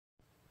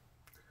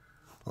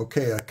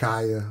Okay,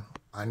 Akai,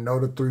 I know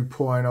the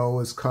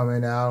 3.0 is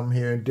coming out. I'm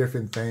hearing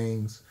different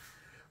things,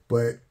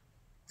 but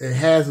it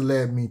has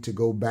led me to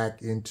go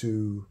back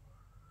into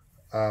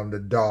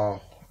the DAW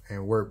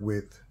and work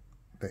with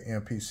the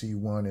MPC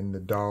 1 and the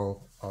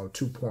DAW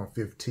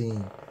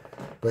 2.15.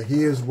 But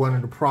here's one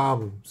of the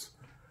problems.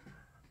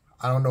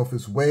 I don't know if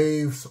it's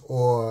waves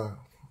or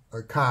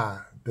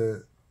Akai,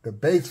 the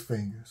bass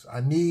fingers.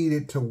 I need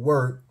it to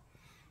work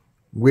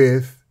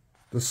with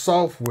the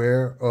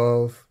software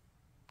of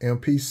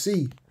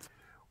MPC.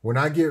 When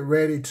I get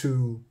ready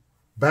to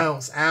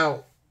bounce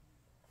out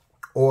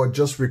or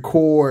just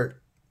record,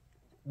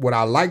 what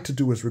I like to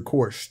do is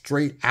record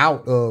straight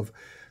out of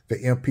the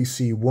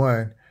MPC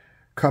 1,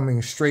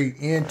 coming straight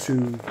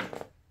into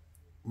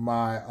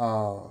my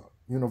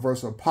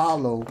Universal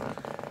Apollo,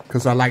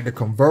 because I like the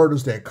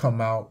converters that come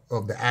out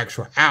of the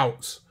actual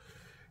outs.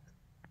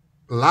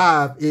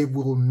 Live, it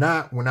will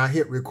not, when I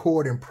hit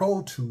record in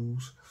Pro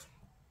Tools,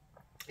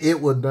 it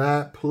will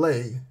not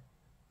play.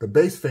 The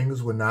bass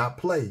fingers will not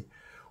play.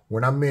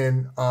 When I'm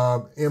in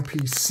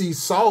MPC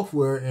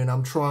software and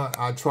I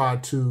try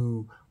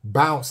to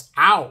bounce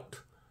out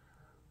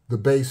the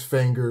bass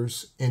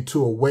fingers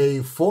into a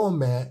wave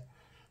format,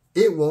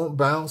 it won't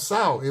bounce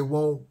out. It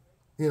won't,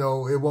 it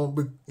won't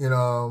be,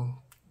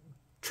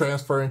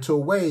 transfer into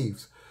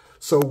waves.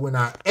 So when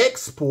I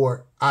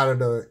export out of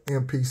the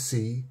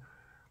MPC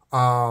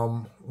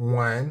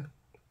 1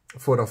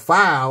 for the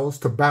files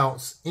to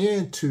bounce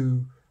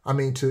into,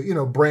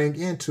 bring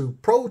into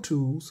Pro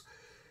Tools,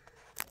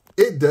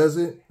 it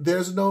doesn't,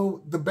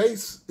 the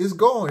bass is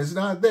gone. It's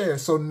not there.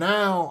 So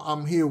now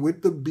I'm here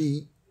with the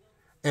beat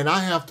and I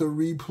have to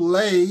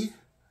replay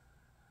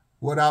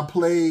what I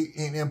played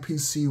in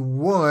MPC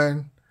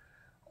 1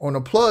 on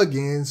the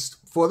plugins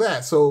for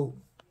that. So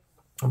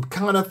I'm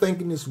kind of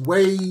thinking it's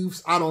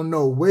waves. I don't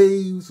know,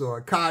 waves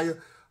or Akai.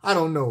 I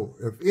don't know.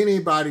 If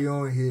anybody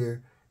on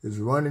here is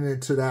running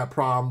into that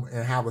problem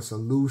and have a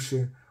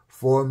solution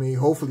for me,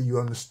 hopefully you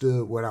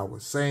understood what I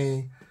was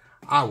saying.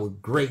 I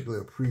would greatly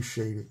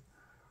appreciate it.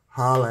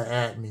 Holler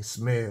at me,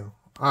 smell.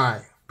 All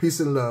right. Peace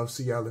and love.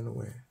 See y'all in the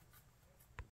wind.